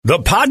The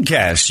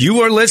podcast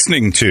you are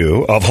listening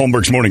to of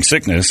Holmberg's Morning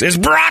Sickness is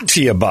brought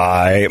to you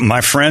by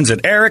my friends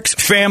at Eric's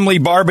Family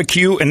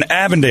Barbecue in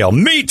Avondale.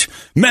 Meet,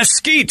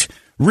 mesquite,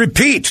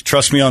 repeat.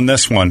 Trust me on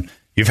this one.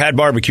 You've had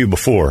barbecue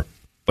before,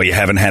 but you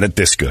haven't had it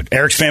this good.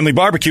 Eric's Family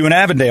Barbecue in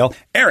Avondale,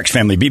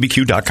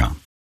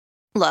 ericsfamilybbq.com.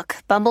 Look,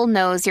 Bumble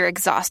knows you're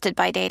exhausted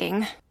by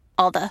dating.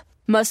 All the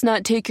must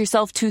not take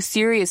yourself too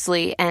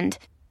seriously and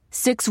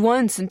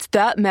 6'1" since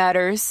that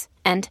matters.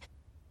 And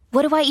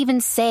what do I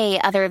even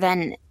say other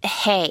than,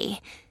 hey?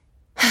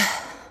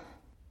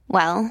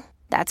 Well,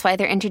 that's why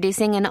they're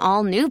introducing an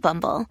all-new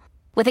Bumble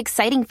with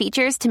exciting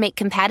features to make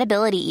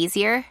compatibility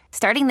easier,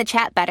 starting the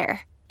chat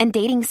better, and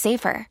dating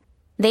safer.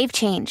 They've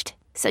changed,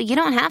 so you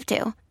don't have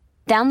to.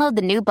 Download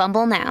the new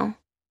Bumble now.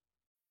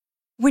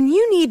 When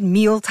you need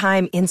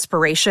mealtime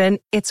inspiration,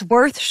 it's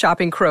worth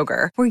shopping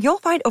Kroger, where you'll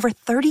find over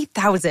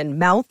 30,000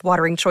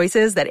 mouth-watering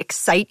choices that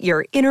excite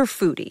your inner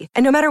foodie.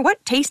 And no matter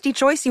what tasty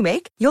choice you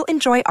make, you'll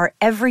enjoy our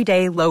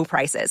everyday low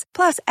prices,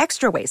 plus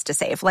extra ways to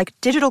save, like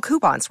digital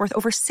coupons worth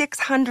over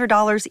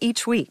 $600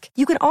 each week.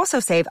 You can also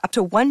save up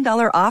to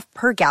 $1 off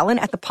per gallon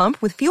at the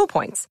pump with fuel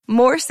points.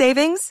 More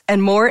savings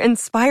and more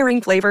inspiring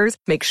flavors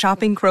make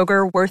shopping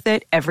Kroger worth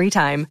it every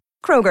time.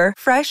 Kroger,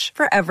 fresh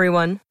for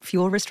everyone.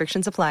 Fuel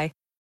restrictions apply.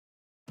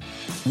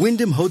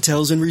 Wyndham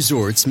Hotels and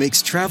Resorts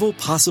makes travel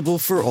possible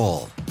for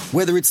all.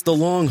 Whether it's the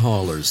long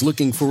haulers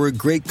looking for a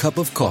great cup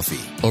of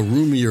coffee, a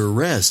roomier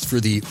rest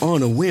for the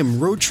on-a-whim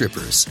road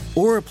trippers,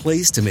 or a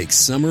place to make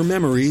summer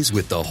memories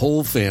with the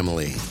whole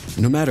family.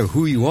 No matter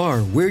who you are,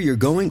 where you're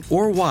going,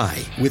 or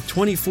why, with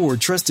 24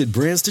 trusted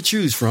brands to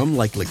choose from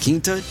like La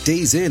Quinta,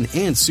 Days Inn,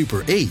 and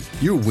Super 8,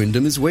 your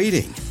Wyndham is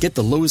waiting. Get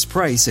the lowest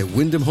price at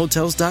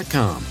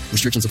WyndhamHotels.com.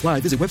 Restrictions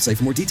apply. Visit website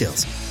for more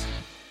details.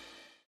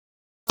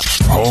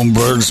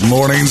 Holmberg's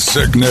Morning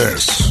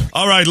Sickness.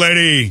 All right,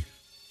 lady.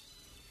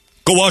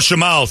 Go wash your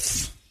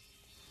mouth.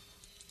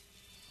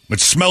 It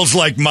smells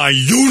like my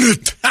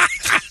unit.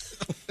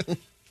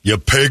 You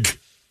pig.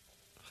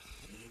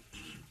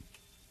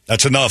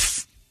 That's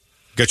enough.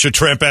 Get your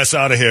tramp ass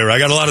out of here. I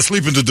got a lot of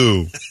sleeping to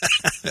do.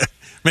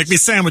 Make me a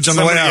sandwich on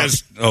the way out.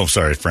 Oh,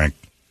 sorry, Frank.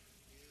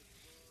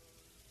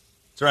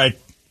 That's right.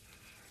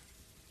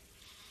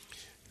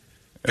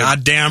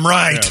 Goddamn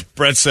right. Yeah,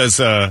 Brett says,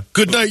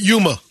 Good night,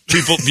 Yuma.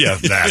 People, yeah,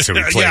 that's who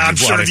he played. Yeah, I'm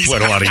sure he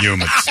played a lot of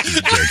humans.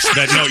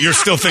 No, you're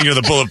still thinking of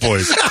the Bullet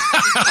Boys.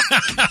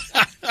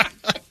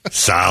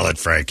 Solid,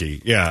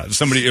 Frankie. Yeah,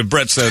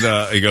 Brett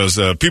said, he goes,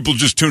 people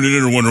just tuning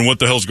in and wondering what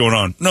the hell's going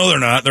on. No,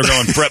 they're not. They're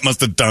going, Brett must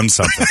have done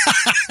something.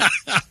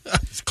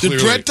 Did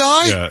Brett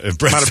die? Yeah.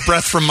 I'm out of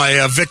breath from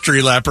my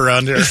victory lap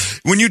around here.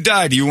 When you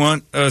die, do you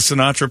want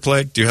Sinatra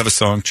played? Do you have a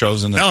song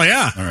chosen? Oh,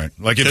 yeah. All right.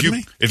 Like,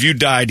 if you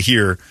died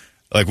here,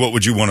 like, what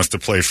would you want us to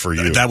play for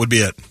you? That would be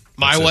it.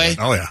 My Way?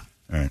 Oh, yeah.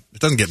 All right. It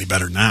doesn't get any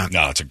better than that.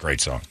 No, it's a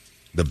great song.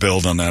 The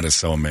build on that is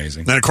so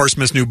amazing. Then, of course,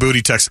 Miss New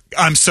Booty text,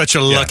 I'm such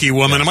a lucky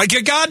woman. I'm like,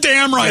 you're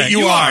goddamn right,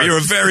 you are. You're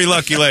a very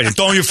lucky lady.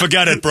 Don't you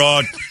forget it,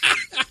 broad.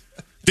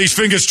 These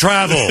fingers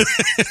travel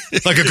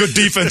like a good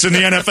defense in the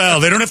NFL.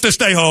 They don't have to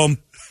stay home.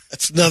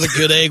 That's another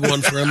good egg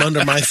one for him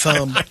under my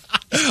thumb.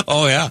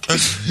 Oh, yeah.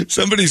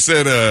 Somebody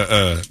said,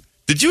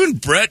 did you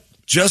and Brett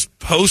just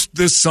post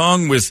this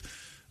song with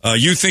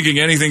you thinking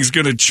anything's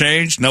going to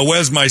change? Now,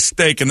 where's my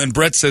steak? And then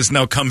Brett says,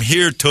 now come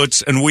here,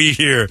 Toots, and we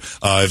here.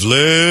 I've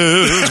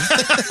lived.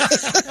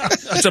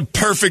 That's a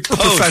perfect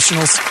post.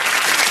 Professionals.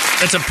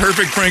 That's a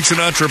perfect Frank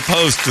Sinatra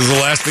post. Is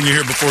the last thing you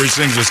hear before he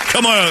sings is,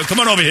 come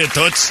on over here,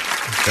 Toots.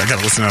 I got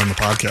to listen out on the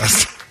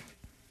podcast.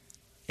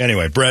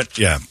 Anyway, Brett,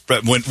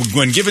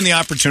 when given the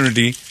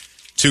opportunity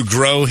to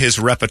grow his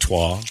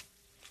repertoire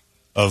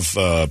of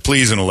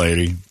pleasing a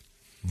lady,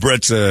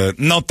 Brett's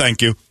no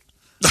thank you.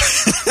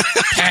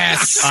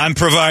 Pass. I'm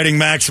providing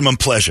maximum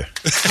pleasure.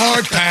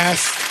 Hard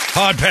pass.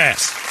 Hard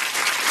pass.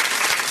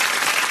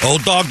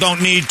 Old dog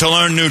don't need to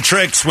learn new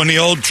tricks when the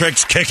old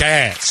tricks kick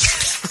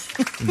ass.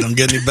 It don't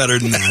get any better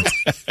than that.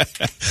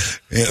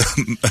 Yeah.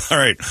 All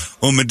right.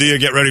 Well, Medea,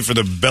 get ready for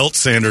the belt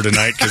sander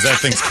tonight because that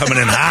thing's coming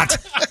in hot.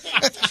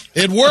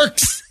 It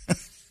works.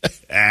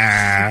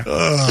 I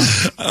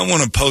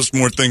want to post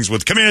more things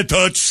with, come here,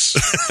 Toots.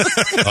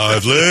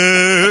 I've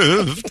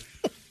lived.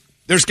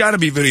 There's got to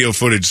be video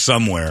footage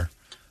somewhere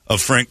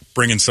of Frank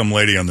bringing some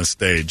lady on the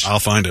stage. I'll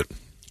find it.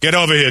 Get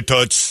over here,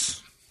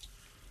 Toots.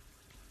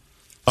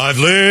 I've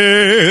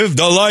lived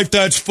a life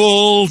that's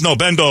full. No,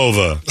 bend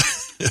over.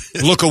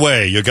 Look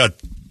away. You got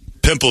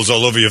pimples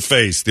all over your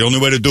face. The only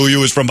way to do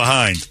you is from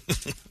behind.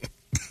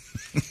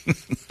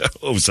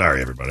 Oh,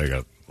 sorry, everybody. I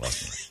got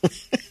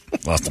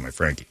lost on my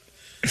Frankie.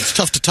 It's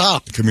tough to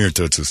top. Come here,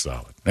 Toots is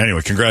solid.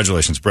 Anyway,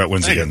 congratulations. Brett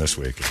wins again this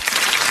week.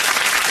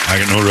 I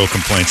get no real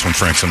complaints when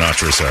Frank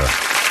Sinatra's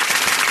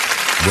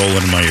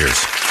rolling in my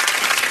ears.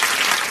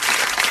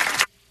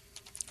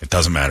 It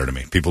doesn't matter to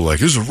me. People are like,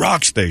 this is a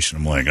rock station.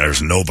 I'm like,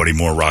 there's nobody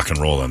more rock and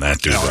roll than that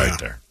dude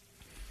there.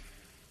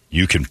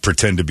 You can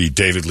pretend to be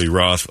David Lee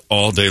Roth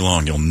all day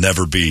long. You'll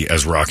never be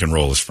as rock and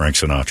roll as Frank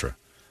Sinatra.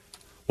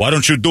 Why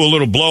don't you do a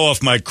little blow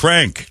off my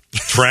crank,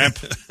 tramp?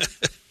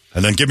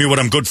 And then give me what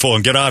I'm good for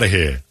and get out of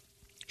here.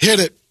 Hit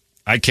it.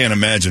 I can't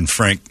imagine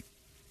Frank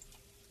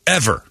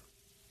ever,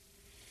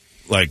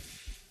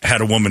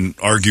 had a woman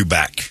argue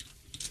back.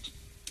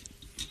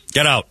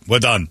 Get out. We're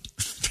done.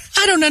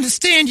 I don't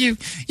understand you.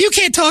 You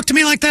can't talk to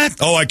me like that.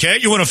 Oh, I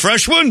can't? You want a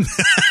fresh one?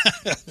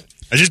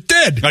 I just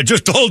did. I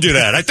just told you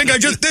that. I think I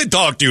just did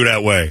talk to you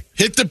that way.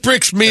 Hit the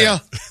bricks,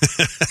 Mia.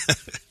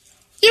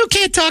 You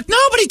can't talk.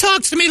 Nobody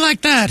talks to me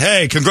like that.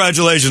 Hey,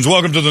 congratulations.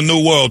 Welcome to the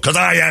new world, because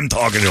I am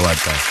talking to you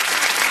like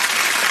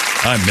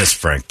that. I miss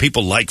Frank.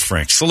 People like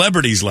Frank.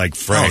 Celebrities like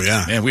Frank. Oh,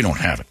 yeah. Man, we don't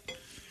have it.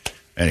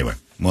 Anyway,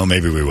 well,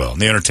 maybe we will.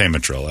 The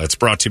Entertainment Drill. It's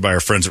brought to you by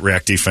our friends at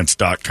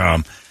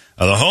reactdefense.com,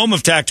 the home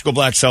of tactical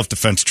black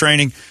self-defense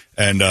training.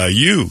 And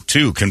you,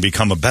 too, can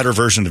become a better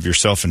version of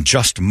yourself in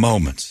just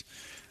moments.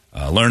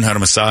 Learn how to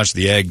massage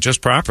the egg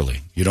just properly.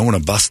 You don't want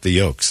to bust the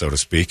yolk, so to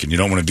speak, and you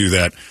don't want to do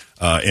that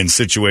in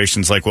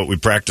situations like what we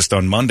practiced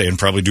on Monday and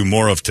probably do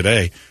more of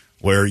today,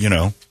 where,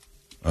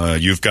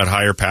 you've got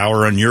higher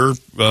power on your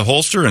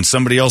holster and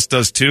somebody else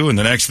does too, and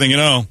the next thing you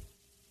know,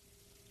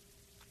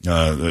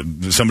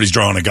 somebody's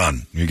drawing a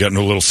gun. You get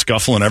into a little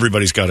scuffle and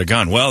everybody's got a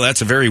gun. Well,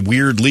 that's a very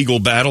weird legal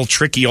battle,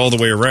 tricky all the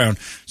way around.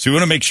 So you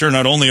want to make sure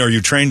not only are you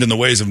trained in the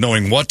ways of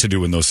knowing what to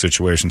do in those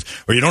situations,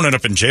 or you don't end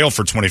up in jail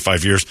for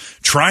 25 years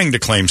trying to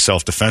claim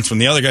self-defense when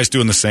the other guy's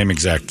doing the same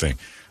exact thing.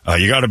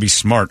 You got to be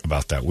smart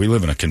about that. We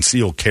live in a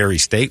concealed carry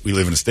state. We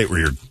live in a state where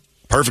you're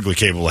perfectly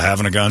capable of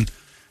having a gun.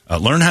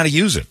 Learn how to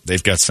use it.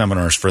 They've got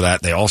seminars for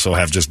that. They also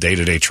have just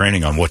day-to-day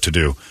training on what to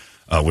do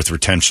with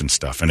retention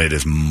stuff, and it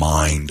is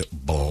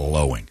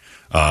mind-blowing.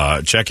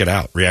 Check it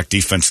out.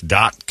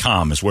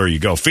 ReactDefense.com is where you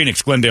go.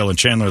 Phoenix, Glendale, and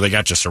Chandler, they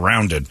got you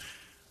surrounded.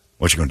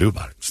 What you going to do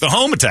about it? It's the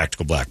home of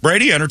Tactical Black.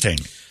 Brady,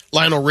 entertainment.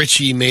 Lionel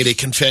Richie made a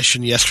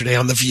confession yesterday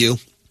on The View.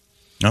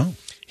 No.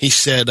 He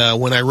said,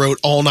 when I wrote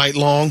All Night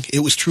Long,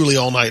 it was truly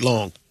all night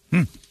long.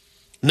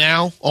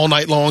 Now, All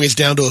Night Long is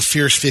down to a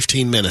fierce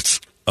 15 minutes.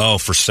 Oh,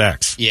 for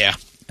sex. Yeah.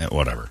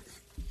 Whatever.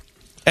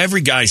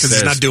 Every guy says...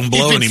 Because he's not doing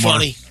blow anymore.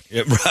 Funny.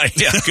 Yeah, right,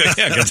 yeah,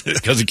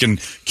 because he can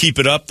keep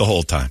it up the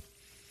whole time.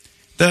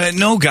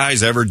 No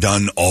guy's ever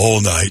done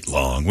all night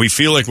long. We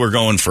feel like we're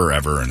going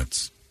forever, and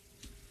it's...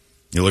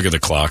 You look at the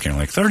clock, and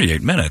you're like,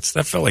 38 minutes?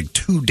 That felt like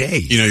 2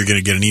 days. You're going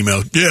to get an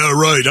email. Yeah,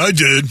 right, I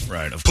did.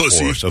 Right, of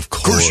Pussy. course. Of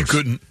course you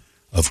couldn't.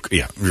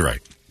 Yeah, you're right.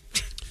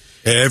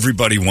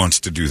 Everybody wants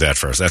to do that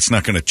for us. That's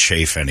not going to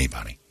chafe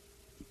anybody.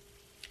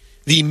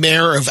 The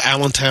mayor of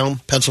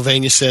Allentown,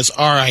 Pennsylvania, says,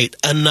 all right,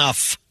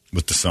 enough.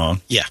 With the song?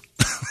 Yeah.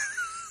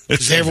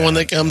 Because everyone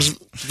that comes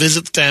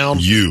visits town.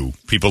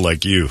 People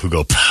like you who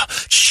go,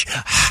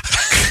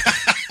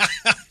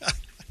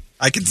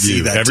 I can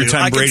see that every too.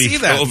 time I Brady. can see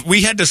that. Oh,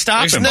 we had to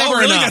stop him. Never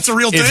really? enough. That's a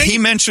real thing. If he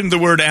mentioned the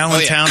word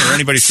Allentown Oh, yeah. or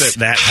anybody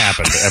said that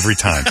happened every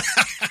time.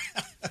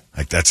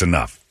 Like, that's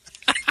enough.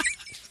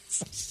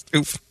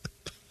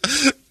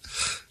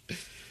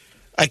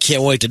 I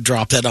can't wait to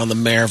drop that on the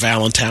mayor of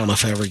Allentown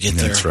if I ever get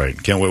there. That's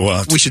right. Can't wait.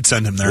 Well, We should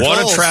send him there. what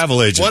Goals. a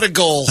travel agent. What a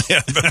goal.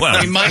 Yeah,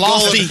 well, My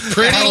Lofty. goal,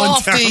 pretty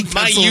lofty.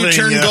 My Pennsylvania.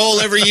 U-turn goal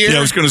every year. yeah,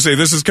 I was going to say,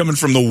 this is coming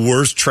from the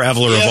worst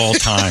traveler of all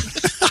time.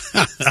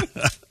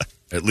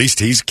 At least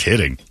he's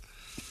kidding.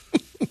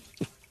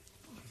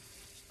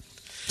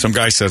 Some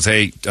guy says,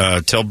 hey,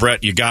 tell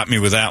Brett you got me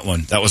with that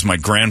one. That was my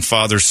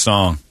grandfather's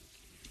song.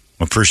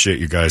 Appreciate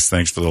you guys.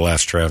 Thanks for the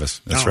last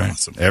Travis. That's right.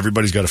 Awesome.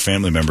 Everybody's got a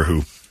family member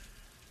who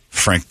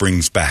Frank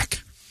brings back.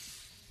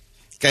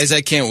 Guys,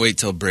 I can't wait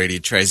till Brady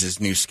tries his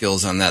new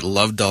skills on that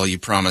love doll you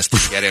promised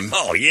to get him.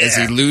 Oh, yeah. As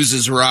he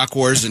loses Rock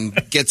Wars and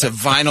gets a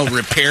vinyl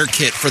repair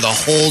kit for the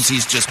holes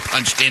he's just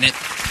punched in it.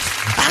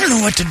 I don't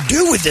know what to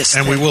do with this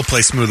And we will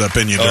play Smooth Up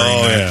In You during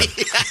that.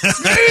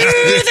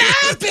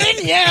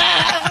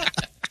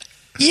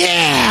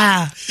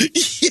 Yeah.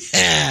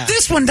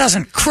 This one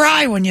doesn't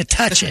cry when you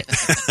touch it.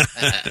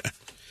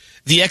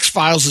 The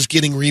X-Files is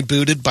getting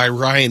rebooted by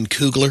Ryan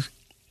Coogler.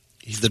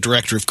 He's the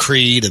director of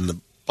Creed and the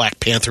Black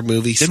Panther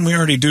movies. Didn't we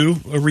already do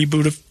a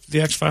reboot of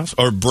The X-Files?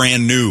 Or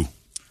brand new?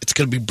 It's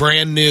going to be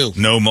brand new.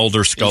 No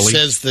Mulder It Scully?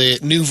 says the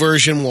new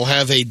version will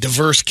have a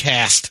diverse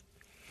cast.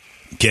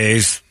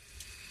 Gays?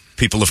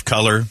 People of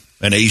color?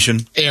 An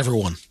Asian?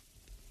 Everyone.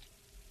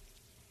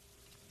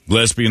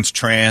 Lesbians?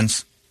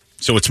 Trans?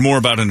 So it's more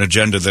about an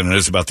agenda than it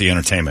is about the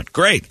entertainment.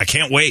 Great. I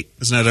can't wait.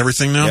 Isn't that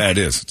everything now? Yeah, it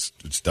is.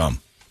 It's dumb.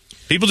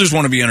 People just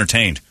want to be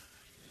entertained.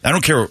 I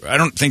don't care. I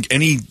don't think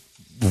any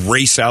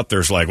race out there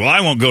is like, well,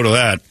 I won't go to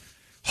that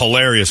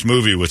hilarious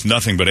movie with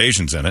nothing but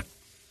Asians in it.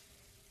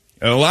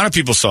 A lot of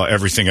people saw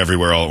Everything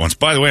Everywhere All at Once.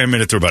 By the way, I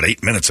made it through about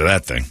 8 minutes of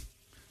that thing.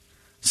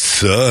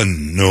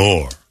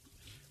 Sonor.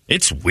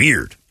 It's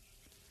weird.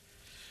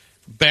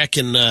 Back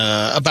in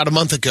about a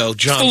month ago,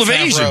 John Full of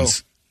Favreau.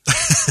 Asians.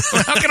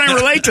 How can I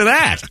relate to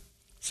that?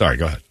 Sorry,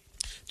 go ahead.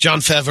 John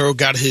Favreau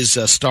got his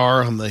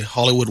star on the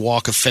Hollywood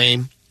Walk of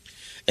Fame,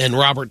 and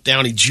Robert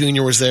Downey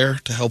Jr. was there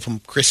to help him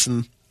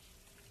christen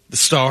the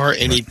star.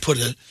 And he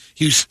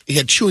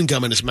had chewing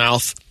gum in his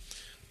mouth,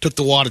 took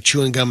the wad of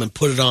chewing gum and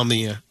put it on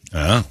the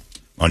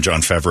on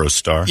John Favreau's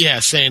star. Yeah,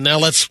 saying now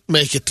let's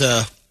make it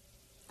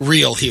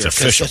real here, It's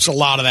official. because a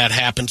lot of that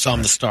happens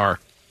on the star.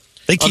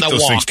 They keep that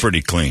those things walk.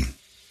 pretty clean.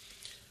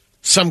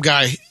 Some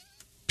guy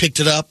picked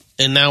it up,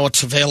 and now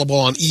it's available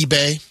on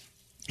eBay.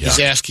 Yeah. He's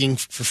asking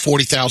for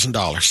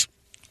 $40,000.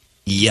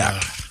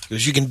 Yuck.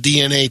 Because you can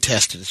DNA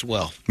test it as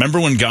well.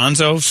 Remember when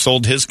Gonzo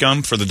sold his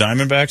gum for the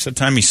Diamondbacks that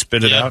time? He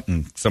spit it out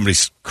and somebody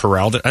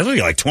corralled it. I think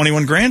like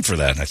 $21,000 for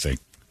that, I think.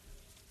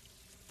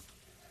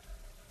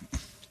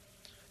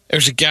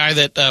 There's a guy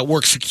that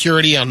works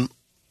security on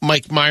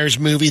Mike Myers'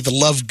 movie, The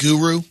Love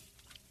Guru. What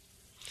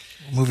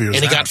movie was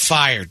and that? he got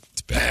fired.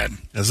 It's bad.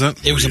 Is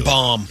it? It was a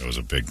bomb. It was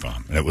a big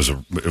bomb. And it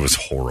was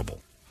horrible.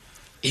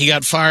 He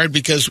got fired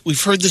because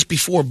we've heard this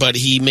before, but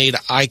he made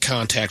eye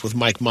contact with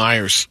Mike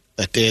Myers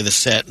that day of the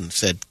set and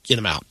said, "Get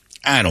him out."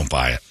 I don't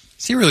buy it.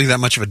 Is he really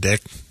that much of a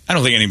dick? I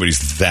don't think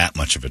anybody's that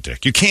much of a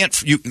dick. You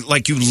can't, you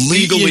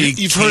legally.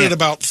 You've heard it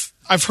about.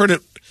 I've heard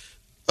it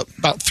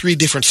about 3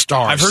 different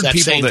stars. I've heard that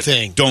people same that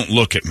thing. don't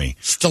look at me.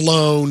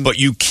 Stallone. But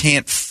you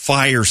can't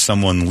fire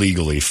someone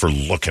legally for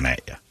looking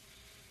at you.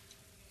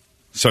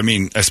 So, I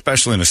mean,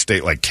 especially in a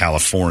state like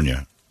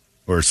California,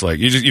 where it's like,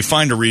 you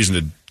find a reason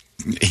to,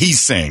 he's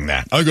saying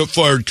that. I got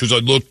fired because I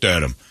looked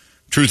at him.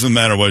 Truth of the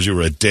matter was you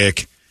were a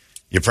dick.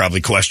 You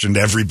probably questioned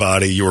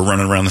everybody. You were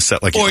running around the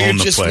set like you owned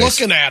the place. Or you're just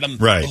looking at him.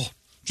 Right. Oh.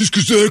 Just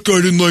because that guy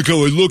didn't like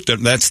how I looked at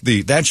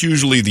him. That's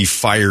usually the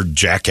fired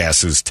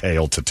jackass's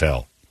tale to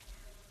tell.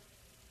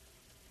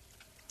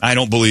 I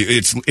don't believe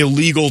it's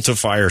illegal to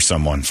fire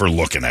someone for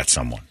looking at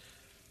someone.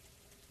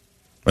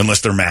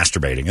 Unless they're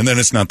masturbating. And then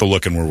it's not the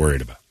looking we're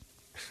worried about.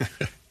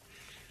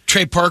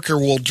 Trey Parker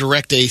will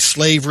direct a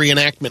slave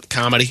reenactment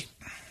comedy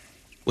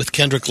with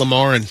Kendrick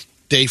Lamar and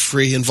Dave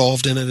Free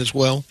involved in it as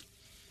well.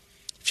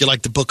 If you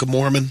like the Book of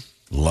Mormon.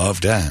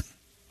 Love that.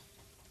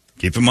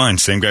 Keep in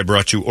mind, same guy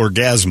brought you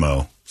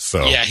Orgasmo.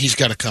 So yeah, he's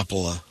got a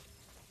couple of.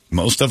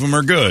 Most of them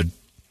are good.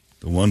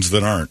 The ones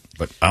that aren't.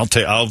 But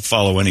I'll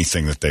follow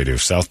anything that they do.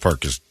 South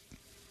Park is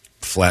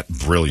flat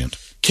brilliant.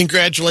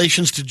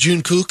 Congratulations to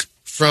June Kook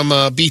from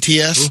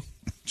BTS. Ooh,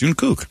 June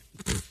Kook.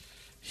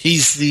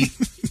 He's the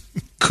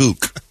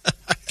Kook.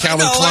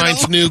 Calvin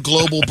Klein's new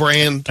global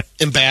brand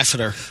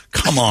ambassador.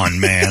 Come on,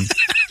 man.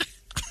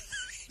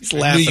 He's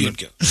laughing.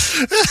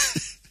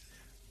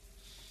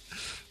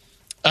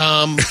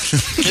 I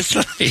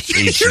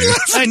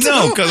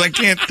know, because I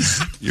can't.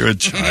 You're a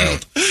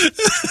child.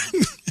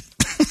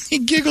 He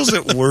giggles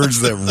at words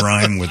that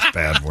rhyme with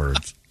bad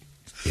words.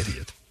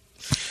 Idiot.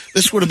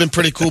 This would have been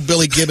pretty cool.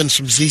 Billy Gibbons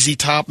from ZZ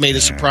Top made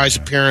a surprise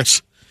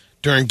appearance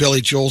during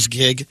Billy Joel's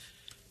gig,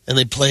 and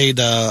they played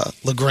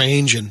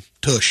LaGrange and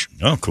Tush.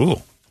 Oh,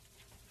 cool.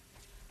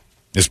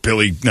 Is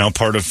Billy now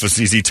part of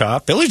ZZ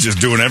Top? Billy's just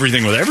doing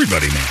everything with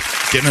everybody now.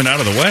 Getting it out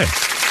of the way.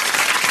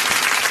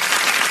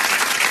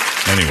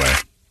 Anyway.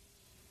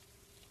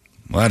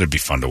 Well, that'd be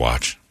fun to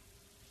watch.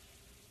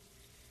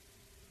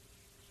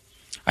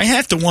 I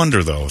have to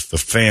wonder, though, if the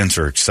fans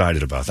are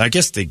excited about that. I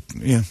guess they,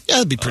 Yeah,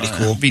 that'd be pretty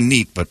cool. It'd be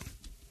neat, but...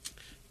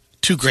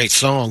 2 great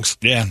songs.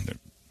 Yeah.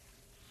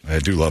 I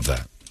do love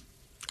that.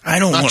 I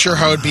don't Not sure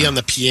how it'd be on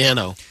the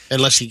piano,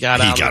 unless he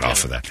got out. He got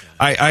off of that.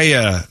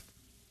 I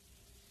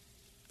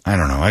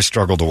don't know. I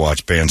struggle to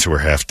watch bands who are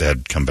half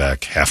dead come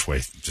back halfway,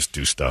 just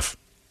do stuff.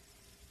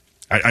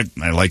 I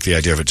like the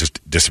idea of it just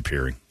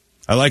disappearing.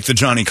 I like the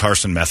Johnny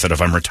Carson method.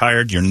 If I'm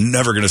retired, you're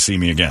never going to see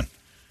me again.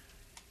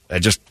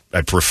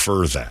 I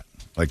prefer that.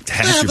 Like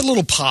the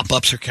little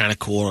pop-ups are kind of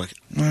cool.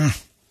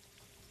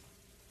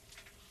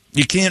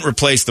 You can't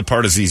replace the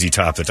part of ZZ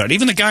Top that died.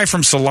 Even the guy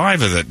from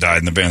Saliva that died,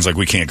 and the band's like,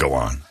 we can't go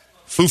on.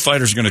 Foo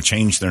Fighters are going to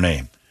change their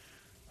name.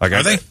 Like,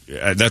 are they?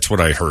 That's what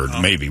I heard.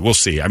 Oh. Maybe. We'll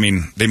see. I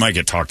mean, they might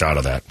get talked out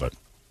of that, but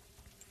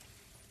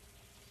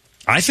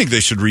I think they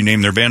should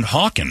rename their band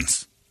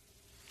Hawkins.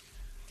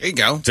 There you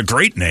go. It's a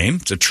great name.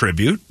 It's a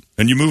tribute.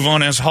 And you move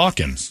on as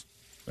Hawkins.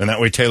 And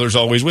that way Taylor's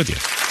always with you.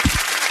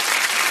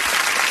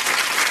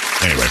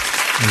 Anyway.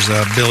 There's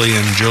Billy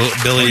and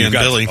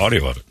Billy.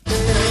 Audio of it.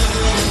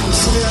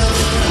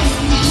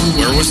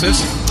 Where was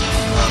this?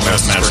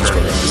 Madison Square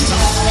Garden.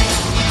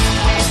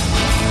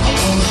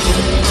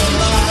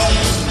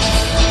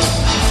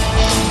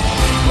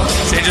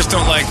 See, I just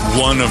don't like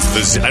one of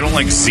the... I don't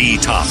like Z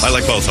Top. I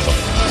like both of them.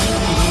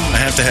 I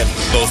have to have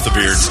both the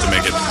beards to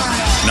make it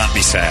not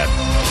be sad.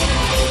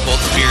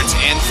 Both the beards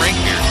and Frank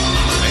Beard.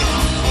 Right?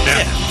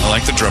 Yeah. I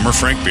like the drummer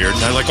Frank Beard,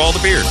 and I like all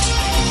the beards.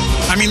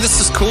 I mean,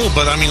 this is cool,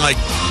 but I mean, like,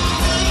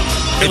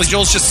 Billy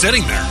Joel's just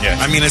sitting there. Yeah.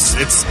 I mean, it's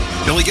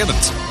Billy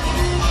Gibbons.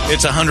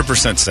 It's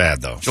 100%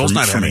 sad, though. Joel's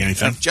not having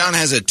anything. John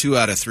has a 2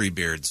 out of 3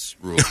 beards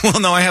rule. Well,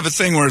 no, I have a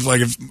thing where it's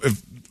like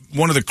if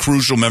one of the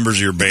crucial members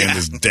of your band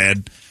is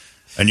dead,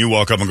 and you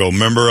walk up and go,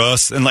 "Remember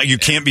us?" and like you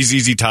can't be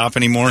ZZ Top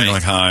anymore, and you're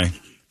like, "Hi."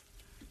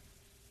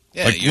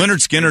 Yeah, like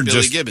Leonard Skinner Billy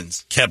just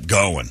Gibbons. kept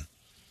going,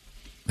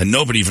 and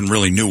nobody even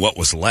really knew what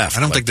was left. I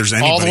don't think there's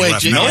anybody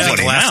left.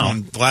 Nobody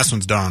the last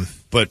one's done.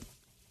 But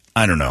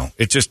I don't know.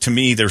 It just, to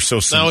me, they're so...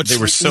 Now they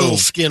were so... Lil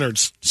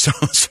Skinner's. So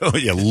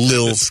yeah,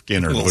 Lil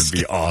Skinner would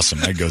be awesome.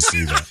 I'd go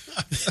see that.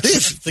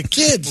 This the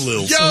kids.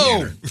 Lil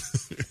Skinner.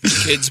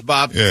 Kids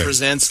Bob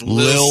presents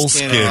Lil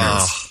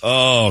Skinner.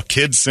 Oh,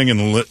 kids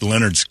singing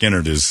Leonard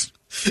Skinner is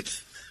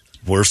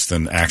worse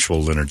than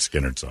actual Leonard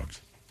Skinner songs.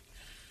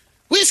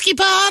 Whiskey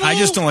bottle. I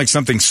just don't like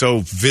something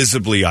so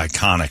visibly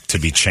iconic to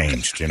be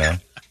changed, you know?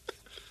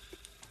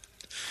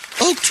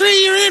 Oak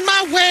tree, you're in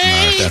my way.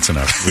 All right, that's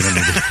enough. We don't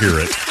need to hear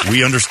it.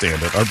 We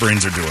understand it. Our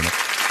brains are doing it.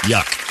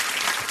 Yuck.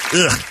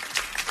 Ugh.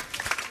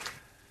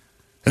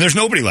 And there's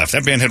nobody left.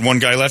 That band had one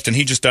guy left, and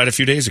he just died a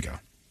few days ago.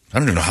 I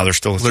don't even know how they're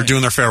still. They're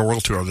doing their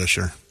farewell tour this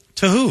year.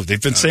 To who? They've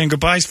been saying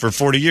goodbyes for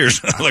 40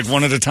 years, like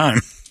one at a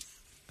time.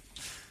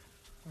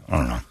 I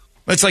don't know.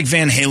 It's like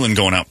Van Halen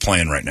going out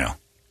playing right now.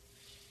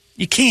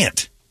 You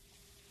can't.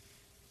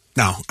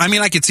 No. I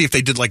mean, I could see if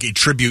they did like a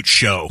tribute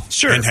show.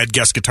 Sure. And had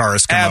guest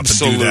guitarists come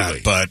Absolutely. up and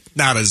do that. But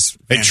not as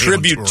A Van Halen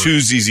tribute tour. to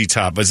ZZ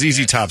Top. But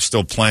ZZ Top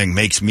still playing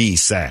makes me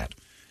sad.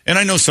 And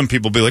I know some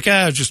people be like,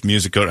 it's just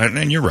music.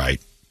 And you're right.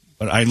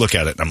 But I look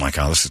at it and I'm like,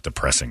 this is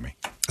depressing me.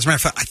 As a matter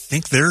of fact, I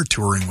think they're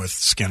touring with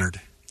Skinnerd.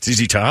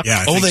 ZZ Top?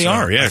 Yeah, I think they so.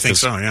 are. Yeah, I think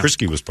so, yeah.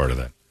 Krisky was part of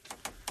that.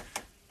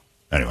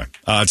 Anyway,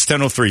 it's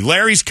 10:03.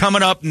 Larry's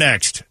coming up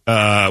next.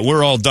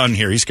 We're all done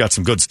here. He's got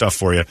some good stuff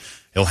for you.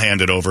 He'll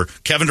hand it over.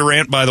 Kevin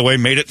Durant, by the way,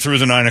 made it through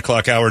the 9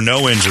 o'clock hour.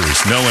 No injuries.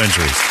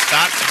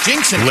 Stop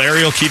jinxing.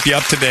 Larry will keep you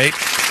up to date.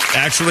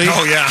 Actually.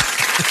 Oh, yeah.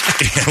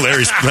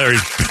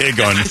 Larry's big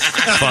on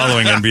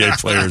following NBA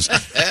players.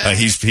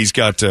 He's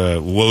got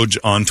Woj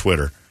on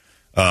Twitter.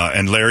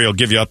 And Larry will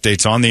give you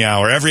updates on the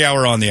hour, every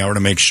hour on the hour,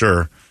 to make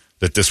sure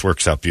that this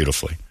works out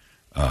beautifully.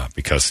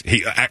 Because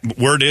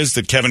word is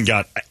that Kevin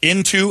got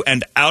into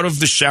and out of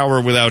the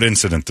shower without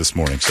incident this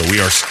morning. So we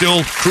are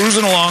still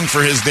cruising along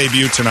for his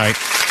debut tonight.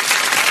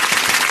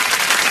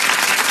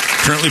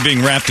 Currently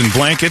being wrapped in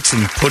blankets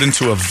and put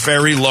into a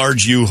very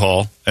large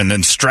U-Haul and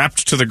then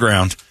strapped to the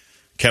ground.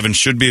 Kevin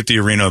should be at the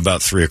arena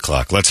about 3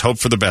 o'clock. Let's hope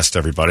for the best,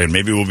 everybody, and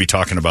maybe we'll be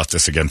talking about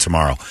this again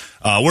tomorrow.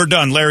 We're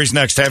done. Larry's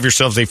next. Have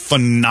yourselves a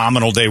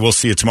phenomenal day. We'll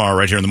see you tomorrow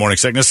right here in the Morning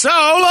Sickness. So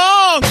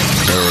long!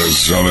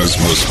 Arizona's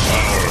most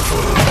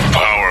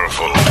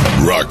powerful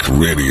rock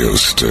radio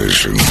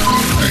station.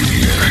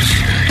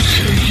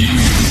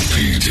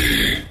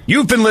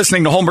 You've been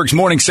listening to Holmberg's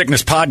Morning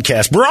Sickness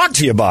Podcast, brought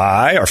to you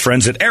by our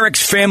friends at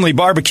Eric's Family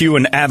Barbecue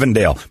in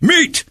Avondale.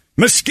 Meet,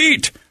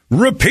 mesquite,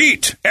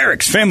 repeat.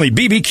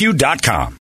 Eric'sFamilyBBQ.com.